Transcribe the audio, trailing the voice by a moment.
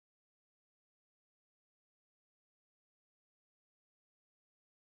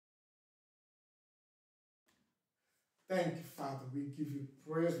Thank you, Father. We give you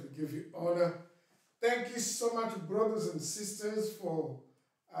praise. We give you honor. Thank you so much, brothers and sisters, for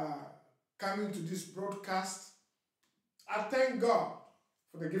coming to this broadcast. I thank God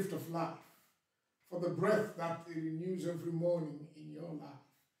for the gift of life, for the breath that He renews every morning in your life.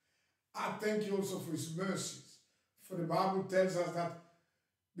 I thank you also for His mercies, for the Bible tells us that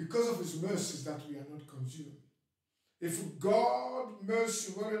because of His mercies that we are not consumed. If God's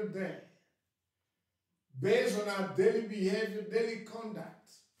mercy weren't there, based on our daily behavior, daily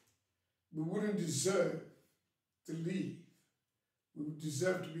conduct, we wouldn't deserve to live. We would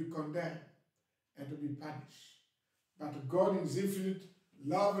deserve to be condemned and to be punished. But God in His infinite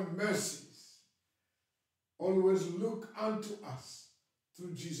love and mercies always look unto us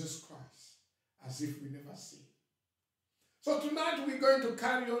through Jesus Christ as if we never sin. So tonight we're going to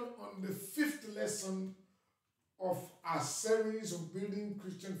carry on the 5th lesson of our series of building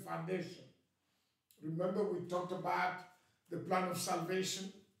Christian foundation. Remember, we talked about the plan of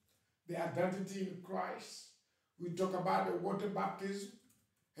salvation, the identity in Christ. We talked about the water baptism.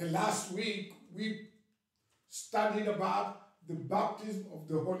 And last week, we studied about the baptism of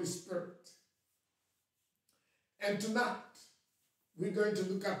the Holy Spirit. And tonight, we're going to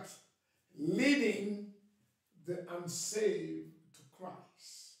look at leading the unsaved to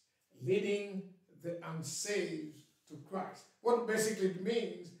Christ. Leading the unsaved to Christ. What basically it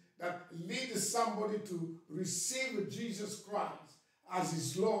means that lead somebody to receive Jesus Christ as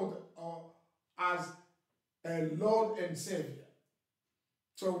his Lord or as a Lord and Savior.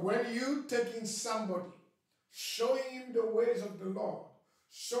 So when you taking somebody, showing him the ways of the Lord,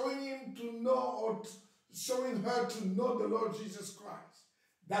 showing him to know or showing her to know the Lord Jesus Christ,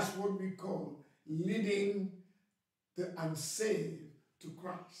 that's what we call leading the unsaved to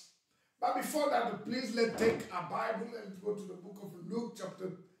Christ. But before that, please let's take our Bible and let's go to the book of Luke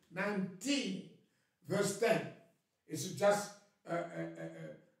chapter 19, verse 10. It's just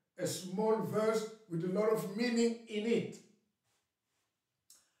a small verse with a lot of meaning in it.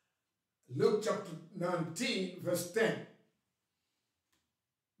 Luke chapter 19, verse 10.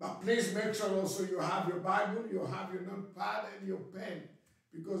 But please make sure also you have your Bible, you have your notepad and your pen,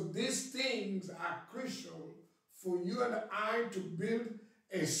 because these things are crucial for you and I to build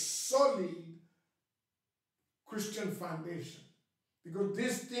a solid Christian foundation. Because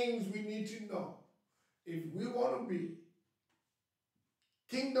these things we need to know. If we want to be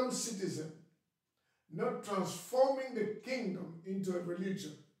kingdom citizen, not transforming the kingdom into a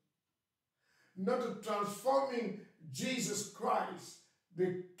religion, not transforming Jesus Christ,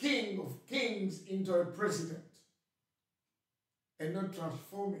 the King of Kings, into a president, and not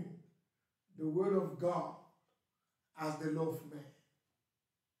transforming the Word of God as the law of man.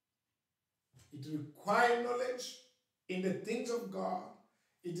 It requires knowledge in the things of God.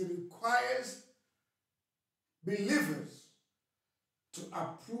 It requires believers to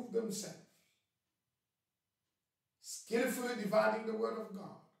approve themselves, skillfully dividing the word of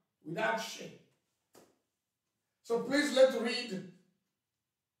God without shame. So please let's read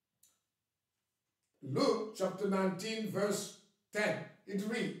Luke chapter 19 verse 10. It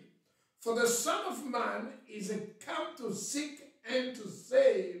reads, "For the Son of Man is come to seek and to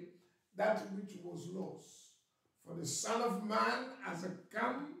save that which was lost." For the Son of Man has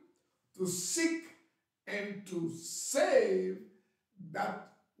come to seek and to save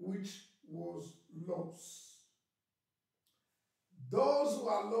that which was lost. Those who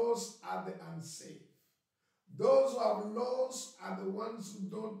are lost are the unsaved. Those who are lost are the ones who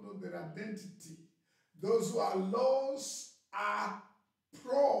don't know their identity. Those who are lost are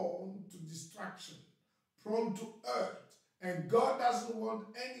prone to distraction, prone to hurt. And God doesn't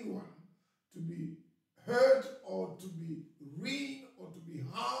want anyone to be hurt or to be ruined or to be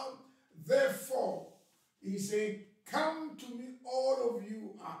harmed. Therefore, He said, "Come to me, all of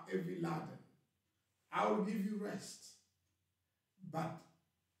you are heavy laden. I will give you rest, but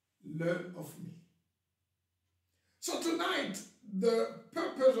learn of me." So tonight, the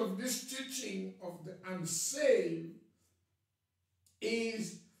purpose of this teaching of the unsaved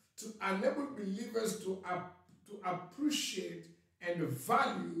is to enable believers to appreciate and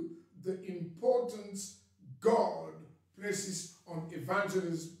value the importance God places on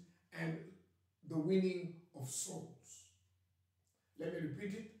evangelism and the winning of souls. Let me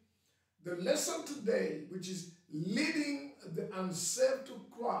repeat it. The lesson today, which is leading the unsaved to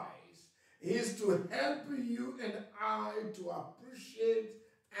Christ, is to help you and I to appreciate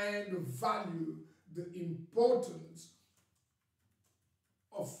and value the importance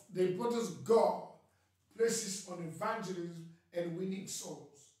God places on evangelism and winning souls.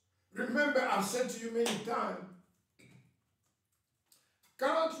 Remember, I've said to you many times,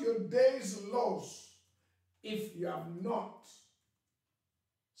 count your days lost if you have not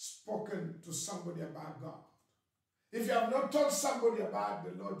spoken to somebody about God. If you have not told somebody about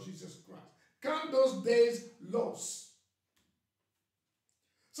the Lord Jesus Christ, count those days lost.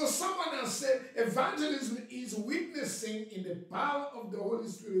 So someone has said evangelism is witnessing in the power of the Holy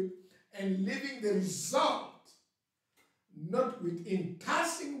Spirit and living the result, not with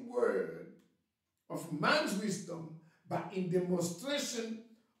enticing word of man's wisdom, but in demonstration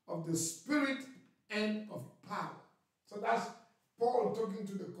of the Spirit and of power. So that's Paul talking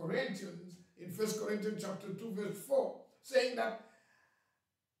to the Corinthians in 1 Corinthians chapter 2, verse 4, saying that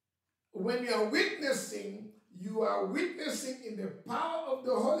when you are witnessing in the power of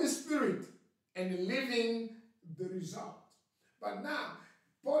the Holy Spirit and living the result. But now,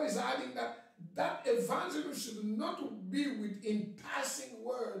 Paul is adding that evangelism should not be with enticing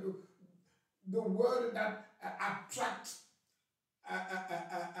word, the word that attracts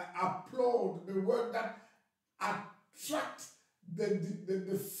applaud, the word that attracts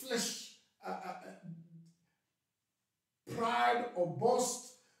the flesh, pride or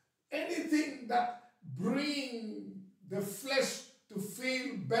boast, anything that bring the flesh to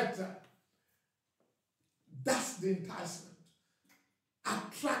feel better. That's the enticement.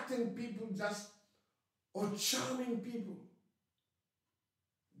 Attracting people or charming people.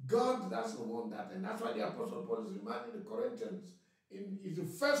 God doesn't want that, and that's why the Apostle Paul is reminding the Corinthians in the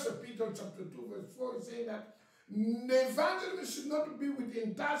 1 Peter chapter 2, verse 4, he's saying that the evangelism should not be with the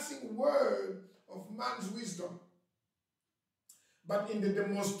enticing word of man's wisdom, but in the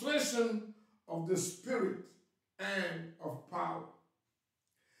demonstration of the Spirit and of power.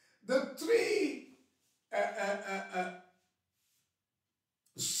 The three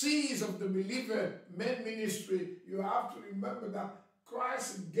C's of the believer men ministry, you have to remember that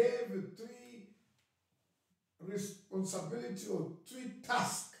Christ gave three responsibility or three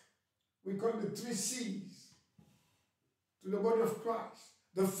tasks. We call the three C's to the body of Christ.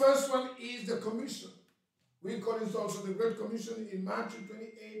 The first one is the commission. We call it also the Great Commission in Matthew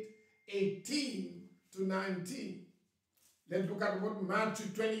 28, 18 to 19. Let's look at what Matthew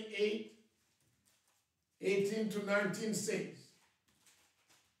 28, 18 to 19 says.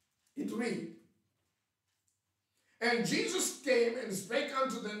 It reads, "And Jesus came and spake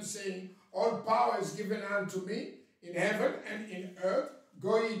unto them, saying, All power is given unto me in heaven and in earth.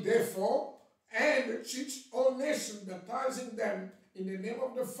 Go ye therefore and teach all nations, baptizing them in the name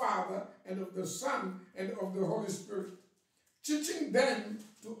of the Father and of the Son and of the Holy Spirit, teaching them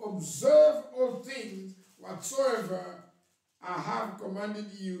to observe all things whatsoever I have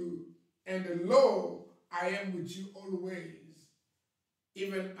commanded you. And lo, I am with you always,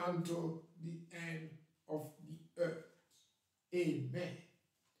 even unto the end of the earth." Amen.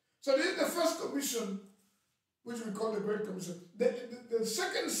 So this is the first commission, which we call the Great Commission. The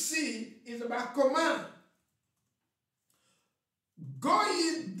second C is about command. "Go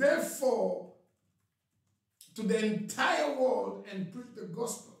ye therefore to the entire world and preach the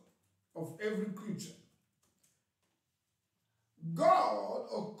gospel of every creature." God,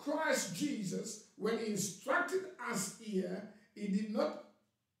 or Christ Jesus, when he instructed us here, he did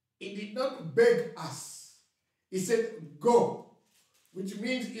not beg us. He said, "Go," which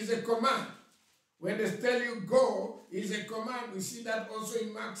means it's a command. When they tell you go, it's a command. We see that also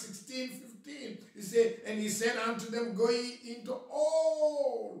in Mark 16, 15. He said, "And he said unto them, Go ye into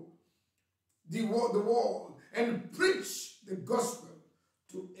all the world and preach the gospel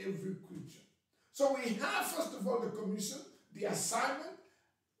to every creature." So we have, first of all, the commission, the assignment,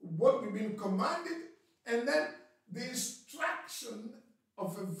 what we've been commanded, and then the instruction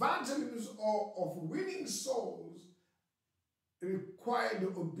of evangelism or of winning souls require the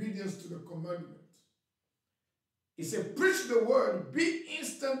obedience to the commandment. He said, "Preach the word, be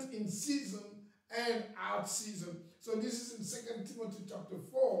instant in season and out season." So this is in 2 Timothy chapter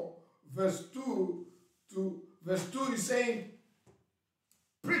 4, verse 2 to verse 2. He's saying,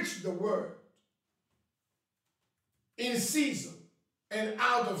 preach the word in season and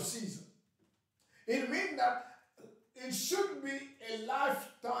out of season. It means that it should be a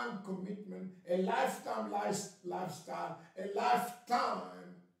lifetime commitment, a lifetime lifestyle, a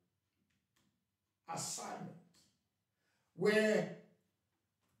lifetime assignment, where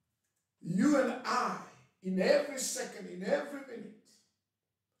you and I, in every second, in every minute,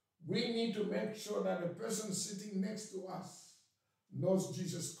 we need to make sure that the person sitting next to us knows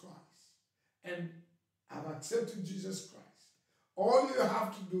Jesus Christ and have accepted Jesus Christ. All you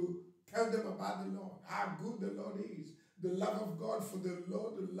have to do, tell them about the Lord, how good the Lord is, the love of God for the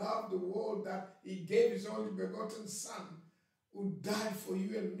Lord, to love the world, that he gave his only begotten Son, who died for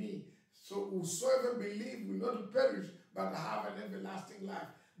you and me. So whosoever believes will not perish, but have an everlasting life.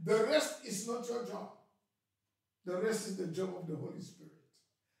 The rest is not your job. The rest is the job of the Holy Spirit.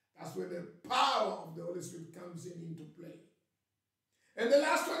 That's where the power of the Holy Spirit comes into play. And the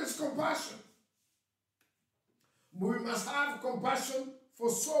last one is compassion. We must have compassion for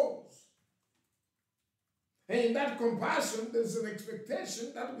souls. And in that compassion, there's an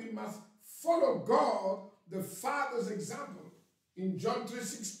expectation that we must follow God, the Father's example. In John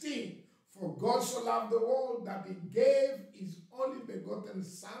 3:16, for God so loved the world that he gave his only begotten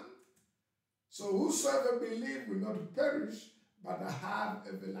Son, so whosoever believes will not perish, but have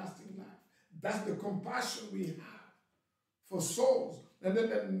everlasting life. That's the compassion we have for souls. And then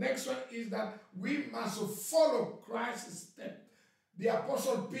the next one is that we must follow Christ's step. The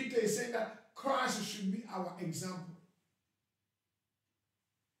Apostle Peter is saying that Christ should be our example.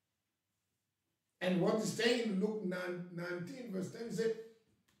 And what is saying in Luke 19 verse 10,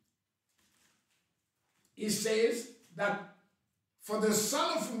 he says that for the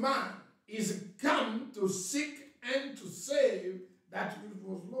Son of Man is come to seek and to save that which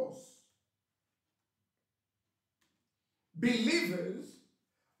was lost. Believers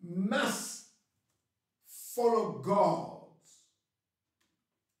must follow God,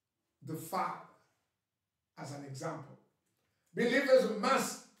 the Father, as an example. Believers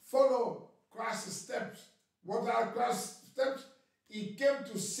must follow Christ's steps. What are Christ's steps? He came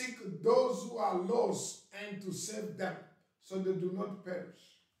to seek those who are lost and to save them so they do not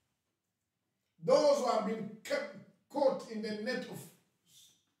perish. Those who have been kept caught in the net of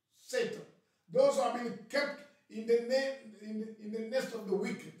Satan. Those who have been kept in the nest of the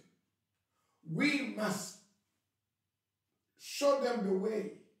wicked. We must show them the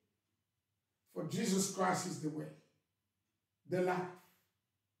way. For Jesus Christ is the way, the life,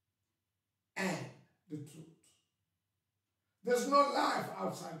 and the truth. There's no life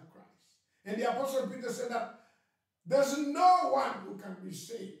outside of Christ. And the Apostle Peter said that there's no one who can be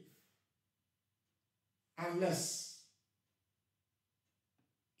saved unless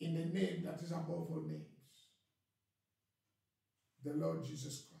in the name that is above all names, the Lord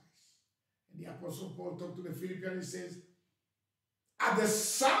Jesus Christ. And the Apostle Paul talked to the Philippians, he says, at the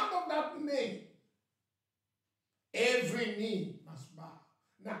sound of that name, every knee must bow.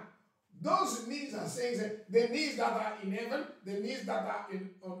 Now, those knees are saying that the knees that are in heaven, the knees that are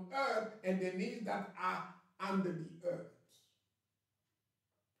on earth, and the knees that are under the earth.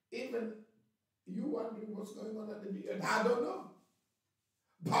 Even you wondering what's going on under the earth, I don't know.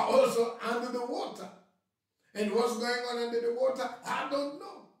 But also under the water. And what's going on under the water, I don't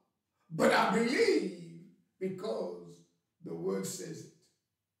know. But I believe because the word says it.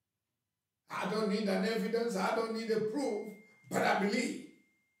 I don't need an evidence, I don't need a proof, but I believe.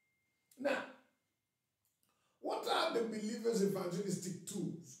 Now, what are the believer's evangelistic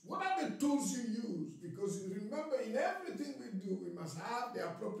tools? What are the tools you use? Because remember, in everything we do, we must have the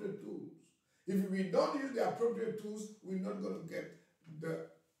appropriate tools. If we don't use the appropriate tools, we're not going to get the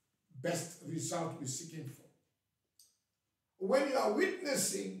best result we're seeking for. When you are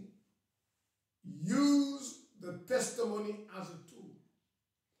witnessing, use the testimony as a tool.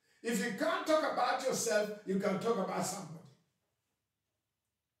 If you can't talk about yourself, you can talk about somebody.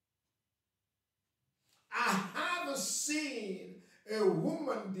 I have seen a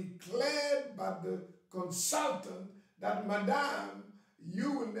woman declared by the consultant that, Madam,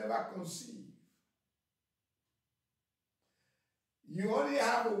 you will never conceive. You only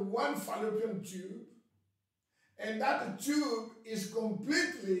have one fallopian tube, and that tube is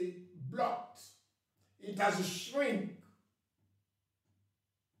completely blocked. It has shrink.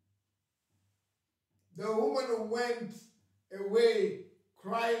 The woman went away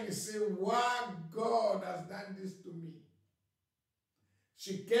crying and said, why God has done this to me?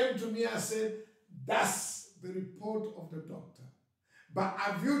 She came to me and said, that's the report of the doctor. But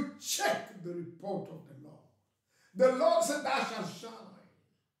have you checked the report of the Lord? The Lord said, thou shalt shine.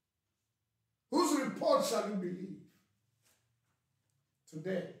 Whose report shall you believe?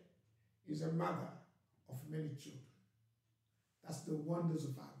 Today is a mother of many children. That's the wonders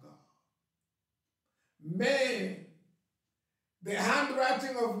of our God. Man, the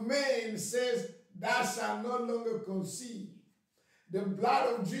handwriting of man says, thou shalt no longer conceive. The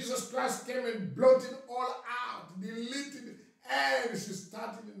blood of Jesus Christ came and blotted all out, deleted it, and she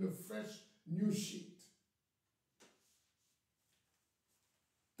started in a fresh new sheet.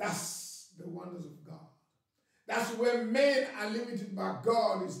 That's the wonders of God. That's where men are limited, but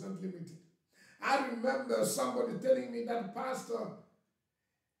God is not limited. I remember somebody telling me that, Pastor,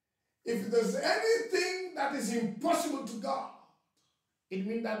 if there's anything that is impossible to God, it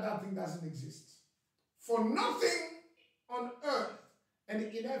means that that thing doesn't exist. For nothing on earth and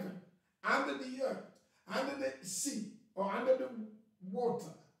in heaven, under the earth, under the sea, or under the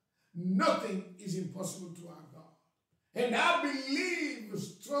water, nothing is impossible to our God. And I believe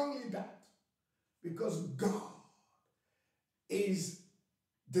strongly that because God is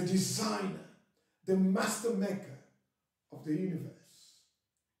the designer, the master maker of the universe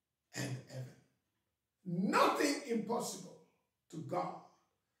and heaven. Nothing impossible to God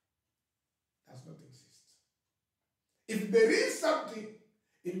does not exist. If there is something,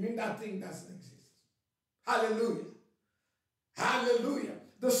 it means that thing doesn't exist. Hallelujah. Hallelujah.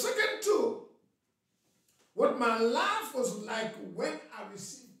 The second tool, what my life was like when I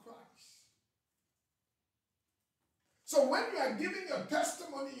received Christ. So when you are giving your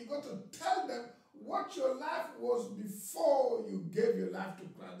testimony, you got to tell them what your life was before you gave your life to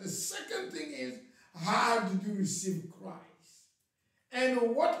Christ. The second thing is, how did you receive Christ?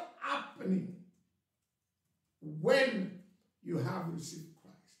 And what happening when you have received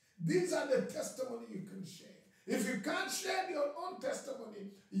Christ? These are the testimony you can share. If you can't share your own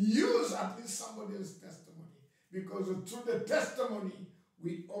testimony, use at least somebody else's testimony. Because through the testimony,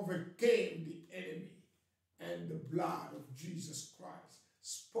 we overcame the enemy. And the blood of Jesus Christ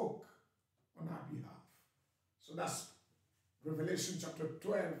spoke on our behalf. So that's Revelation chapter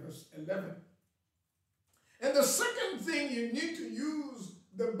 12, verse 11. And the second thing, you need to use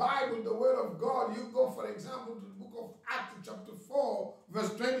the Bible, the Word of God. You go, for example, to the book of Acts chapter 4,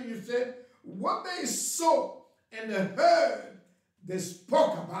 verse 20. You said, what they saw and heard, they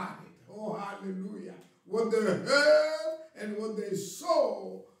spoke about it. Oh, hallelujah. What they heard and what they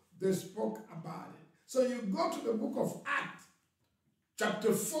saw, they spoke about it. So you go to the book of Acts,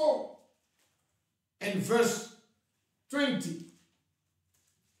 chapter 4, and verse 20.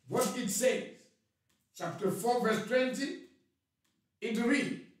 What it says. Chapter 4, verse 20, it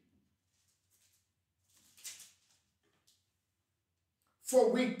reads,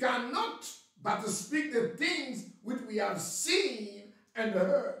 for we cannot but speak the things which we have seen and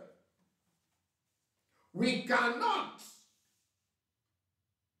heard. We cannot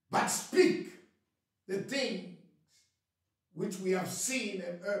but speak the things which we have seen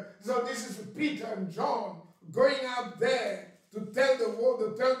and heard. So this is Peter and John going out there to tell the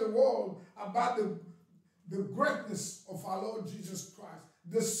world about the greatness of our Lord Jesus Christ,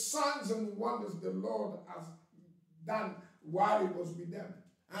 the signs and wonders the Lord has done while he was with them,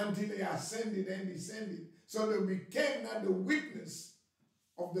 until he ascended and descended. So they became now the witness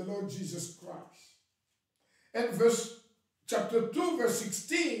of the Lord Jesus Christ. And chapter 2, verse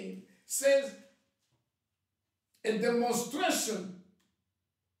 16 says, a demonstration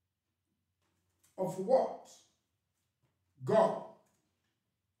of what God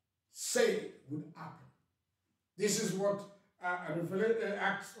said would happen. This is what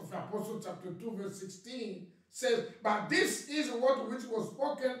Acts of the Apostle chapter 2 verse 16 says. But this is what which was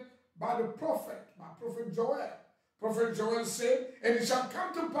spoken by the prophet, by Prophet Joel. Prophet Joel said, and it shall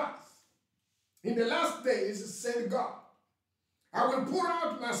come to pass in the last days, said God, I will pour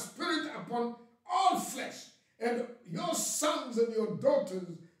out my spirit upon all flesh, and your sons and your daughters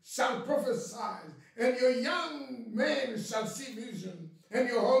shall prophesy, and your young men shall see vision, and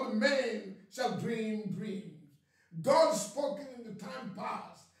your old men shall dream dreams. God spoken in the time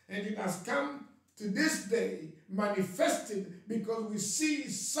past, and it has come to this day, manifested, because we see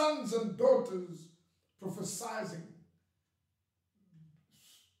sons and daughters prophesying,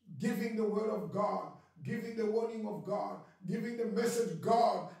 giving the word of God, giving the warning of God, giving the message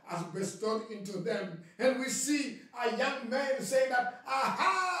God has bestowed into them. And we see a young man say that,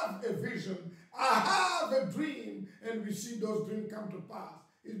 I have a vision, I have a dream, and we see those dreams come to pass.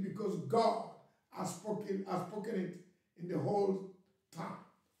 It's because God has spoken it in the whole time.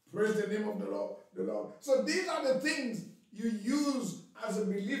 Praise the name of the Lord. So these are the things you use as a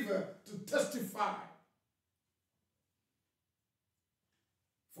believer to testify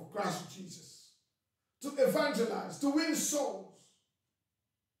for Christ Jesus, to evangelize, to win souls.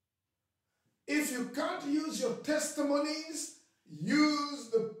 If you can't use your testimonies, use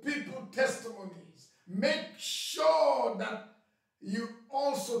the people's testimonies. Make sure that you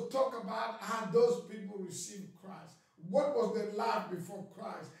also talk about how those people received Christ. What was their life before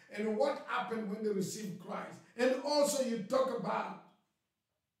Christ? And what happened when they received Christ? And also you talk about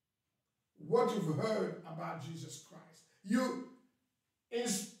what you've heard about Jesus Christ. You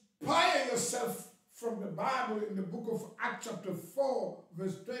inspire yourself from the Bible in the book of Acts chapter 4,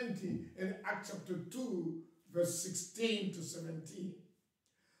 verse 20, and Acts chapter 2, verse 16 to 17.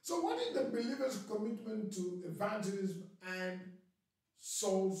 So what is the believer's commitment to evangelism and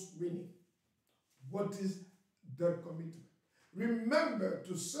souls winning? What is their commitment? Remember,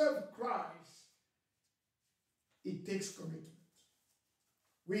 to serve Christ, it takes commitment.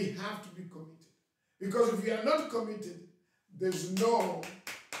 We have to be committed. Because if we are not committed, there's no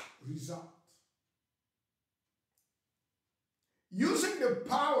result. using the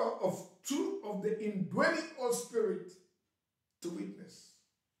power of truth of the indwelling Holy Spirit to witness.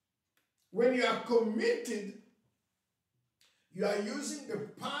 When you are committed, you are using the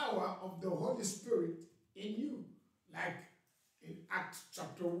power of the Holy Spirit in you. Like in Acts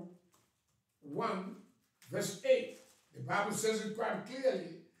chapter 1, verse 8. The Bible says it quite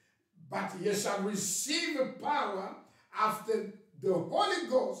clearly. But ye shall receive a power after the Holy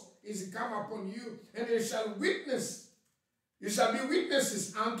Ghost is come upon you, and ye shall witness. You shall be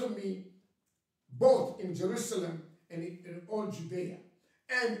witnesses unto me, both in Jerusalem and in all Judea,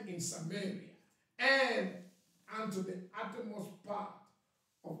 and in Samaria, and unto the uttermost part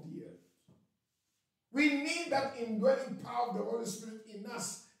of the earth. We need that indwelling power of the Holy Spirit in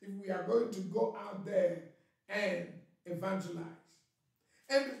us if we are going to go out there and evangelize.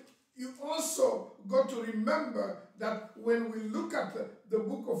 And you also got to remember that when we look at the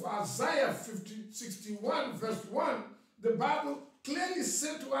book of Isaiah 61, verse 1, the Bible clearly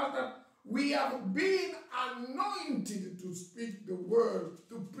said to us that we have been anointed to speak the word,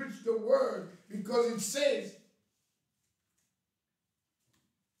 to preach the word, because it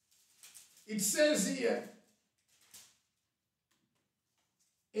says here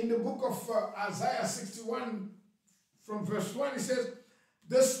in the book of Isaiah 61 from verse 1, it says,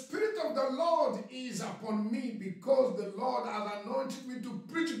 the Spirit of the Lord is upon me, because the Lord has anointed me to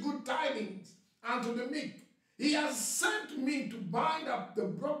preach good tidings unto the meek. He has sent me to bind up the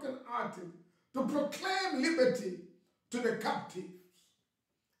brokenhearted, to proclaim liberty to the captives,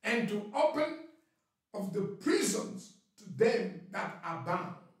 and to open of the prisons to them that are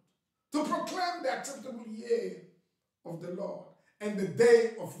bound, to proclaim the acceptable year of the Lord, and the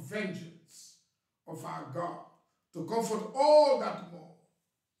day of vengeance of our God, to comfort all that mourn,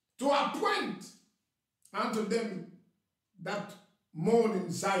 to appoint unto them that mourn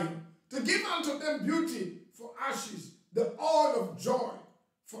in Zion, to give unto them beauty for ashes, the oil of joy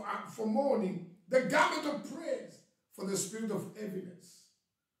for mourning, the garment of praise for the spirit of heaviness,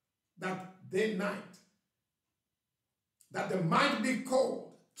 that they might be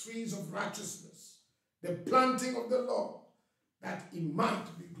called trees of righteousness, the planting of the Lord, that he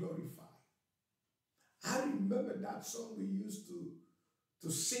might be glorified. I remember that song we used to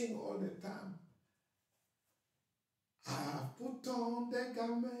sing all the time. I have put on the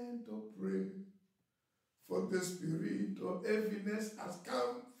garment of praise, for the spirit of heaviness has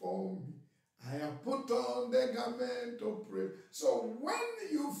come for me. I have put on the garment of praise. So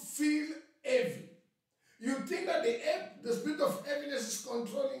when you feel heavy, you think that the spirit of heaviness is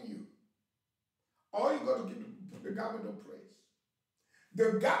controlling you, all you got to do is put the garment of praise.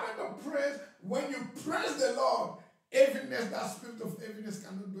 The garment of praise, when you praise the Lord, heaviness, that spirit of heaviness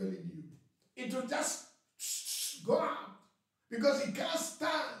cannot dwell in you. It will just go out, because it can't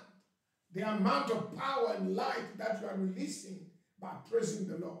stand the amount of power and light that you are releasing by praising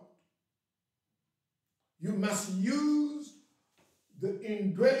the Lord. You must use the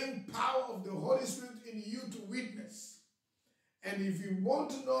indwelling power of the Holy Spirit in you to witness. And if you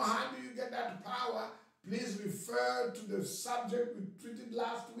want to know how do you get that power, please refer to the subject we treated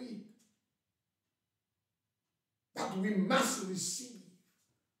last week. That we must receive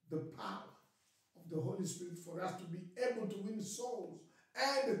the power of the Holy Spirit for us to be able to win souls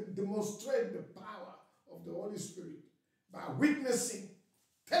and demonstrate the power of the Holy Spirit by witnessing,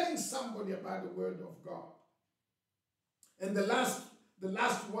 telling somebody about the word of God. And the last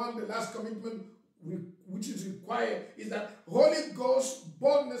commitment which is required is that Holy Ghost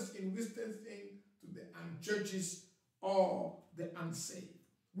boldness in witnessing to the unchurches or the unsaved.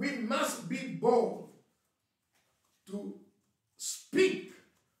 We must be bold to speak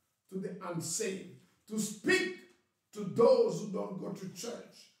to the unsaved, to speak to those who don't go to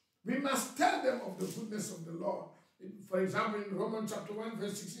church. We must tell them of the goodness of the Lord. For example, in Romans chapter 1,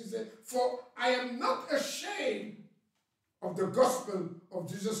 verse 16, it says, for I am not ashamed of the gospel of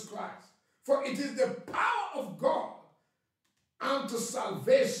Jesus Christ, for it is the power of God unto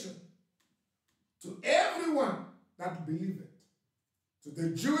salvation to everyone that believeth, to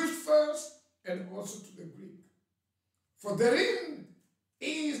the Jewish first and also to the Greek. For therein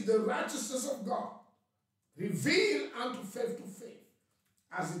is the righteousness of God, revealed unto faith to faith,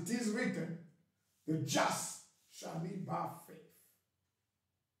 as it is written, the just shall live by faith.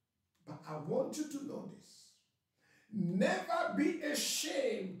 But I want you to know this. Never be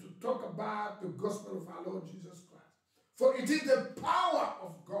ashamed to talk about the gospel of our Lord Jesus Christ. For it is the power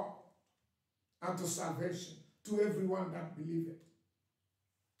of God unto salvation to everyone that believeth.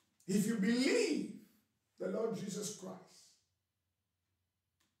 If you believe the Lord Jesus Christ,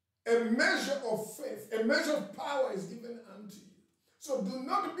 a measure of faith, a measure of power is given unto you. So do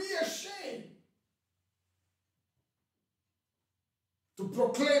not be ashamed to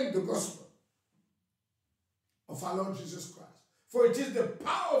proclaim the gospel of our Lord Jesus Christ. For it is the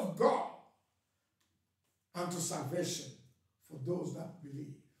power of God unto salvation for those that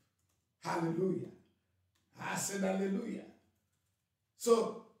believe. Hallelujah. I said hallelujah.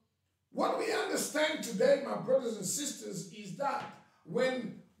 So, what we understand today, my brothers and sisters, is that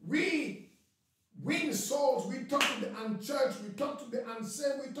when we win souls, we talk to the unchurched, we talk to the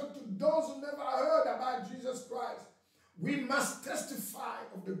unsaved, we talk to those who never heard about Jesus Christ, we must testify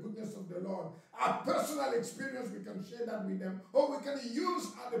of the goodness of the Lord. Our personal experience, we can share that with them, or we can use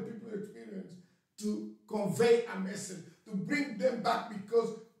other people's experience to convey a message, to bring them back,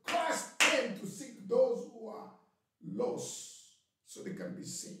 because Christ came to seek those who are lost so they can be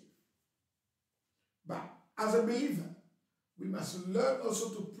saved. But as a believer, we must learn also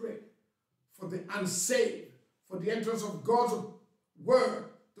to pray for the unsaved, for the entrance of God's word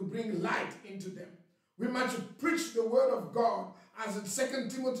to bring light into them. We must preach the word of God, as in 2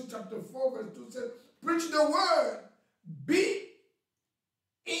 Timothy chapter 4 verse 2 says, preach the word, be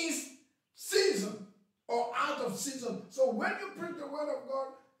in season or out of season. So when you preach the word of God,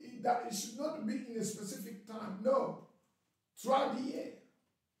 it should not be in a specific time. No, throughout the year,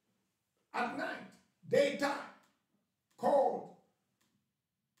 at night, daytime, cold,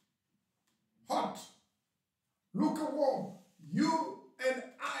 hot, lukewarm. You and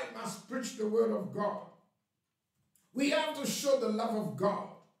I must preach the word of God. We have to show the love of God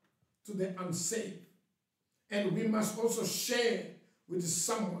to the unsaved. And we must also share with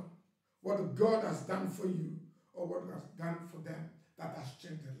someone what God has done for you or what has done for them that has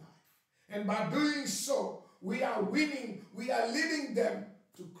changed their life. And by doing so, we are winning, we are leading them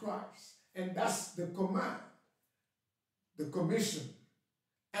to Christ. And that's the command, the commission,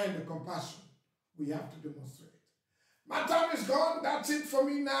 and the compassion we have to demonstrate. My time is gone. That's it for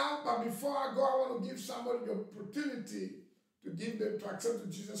me now. But before I go, I want to give somebody the opportunity to give them to accept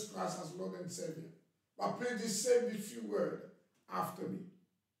Jesus Christ as Lord and Savior. But please just say this few words after me.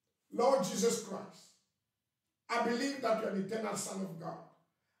 Lord Jesus Christ, I believe that you are the eternal Son of God.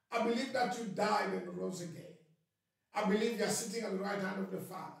 I believe that you died and rose again. I believe you are sitting at the right hand of the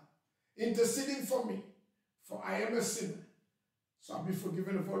Father, interceding for me, for I am a sinner. So I'll be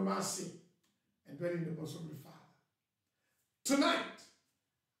forgiven of all my sin and dwell in the bosom of the Father. Tonight,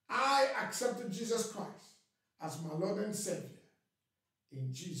 I accepted Jesus Christ as my Lord and Savior.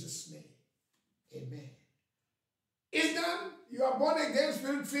 In Jesus' name, amen. It's done. You are born again,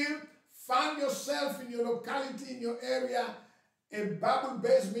 Spirit-filled. Find yourself in your locality, in your area, a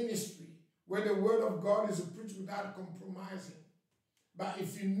Bible-based ministry where the word of God is preached without compromising. But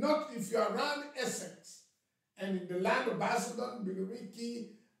if you're around Essex and in the land of Basildon, Billericay,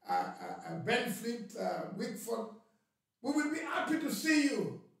 Benfleet, Wickford, we will be happy to see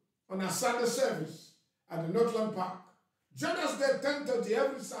you on our Sunday service at the Northland Park. Join us there at 10:30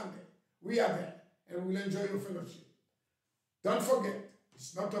 every Sunday. We are there and we'll enjoy your fellowship. Don't forget,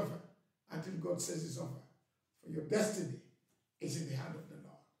 it's not over until God says it's over. For your destiny is in the hand of the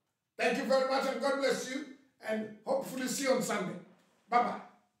Lord. Thank you very much and God bless you, and hopefully see you on Sunday. Bye-bye.